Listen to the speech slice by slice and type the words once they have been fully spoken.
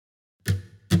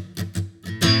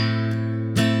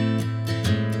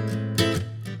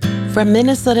From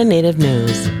Minnesota Native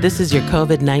News, this is your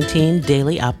COVID-19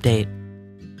 Daily Update.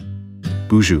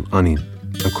 Bonjour, Anin.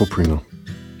 I'm Koprimo.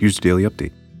 Here's your daily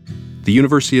update. The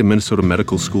University of Minnesota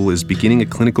Medical School is beginning a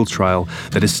clinical trial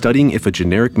that is studying if a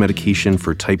generic medication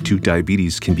for type 2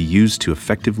 diabetes can be used to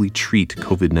effectively treat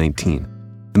COVID-19.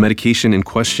 The medication in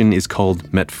question is called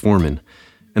metformin,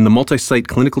 and the multi-site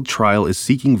clinical trial is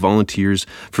seeking volunteers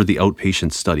for the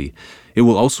outpatient study. It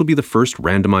will also be the first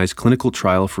randomized clinical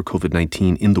trial for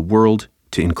COVID-19 in the world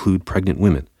to include pregnant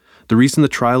women. The reason the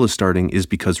trial is starting is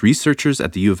because researchers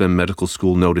at the U of M Medical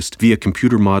School noticed via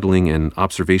computer modeling and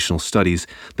observational studies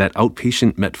that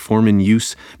outpatient metformin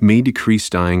use may decrease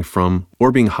dying from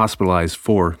or being hospitalized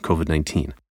for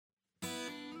COVID-19.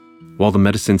 While the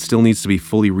medicine still needs to be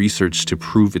fully researched to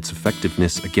prove its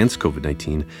effectiveness against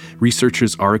COVID-19,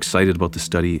 researchers are excited about the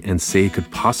study and say it could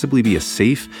possibly be a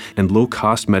safe and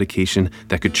low-cost medication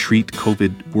that could treat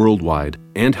COVID worldwide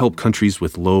and help countries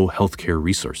with low healthcare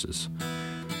resources.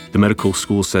 The medical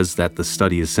school says that the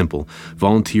study is simple.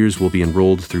 Volunteers will be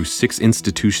enrolled through 6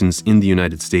 institutions in the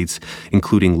United States,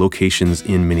 including locations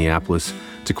in Minneapolis.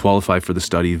 To qualify for the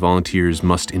study, volunteers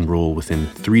must enroll within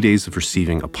 3 days of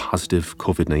receiving a positive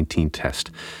COVID-19 test.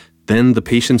 Then the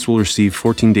patients will receive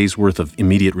 14 days worth of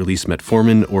immediate release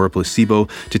metformin or a placebo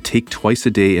to take twice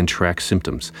a day and track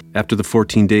symptoms. After the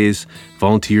 14 days,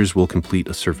 volunteers will complete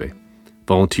a survey.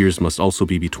 Volunteers must also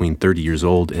be between 30 years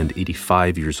old and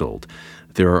 85 years old.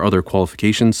 There are other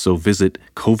qualifications, so visit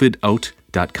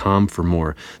covidout.com for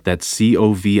more. That's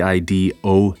covidout.com.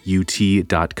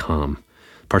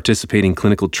 Participating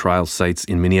clinical trial sites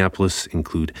in Minneapolis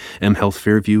include mHealth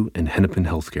Fairview and Hennepin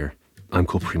Healthcare. I'm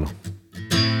Koprimo.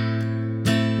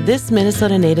 This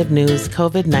Minnesota Native News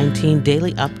COVID-19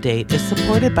 Daily Update is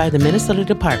supported by the Minnesota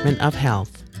Department of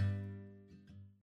Health.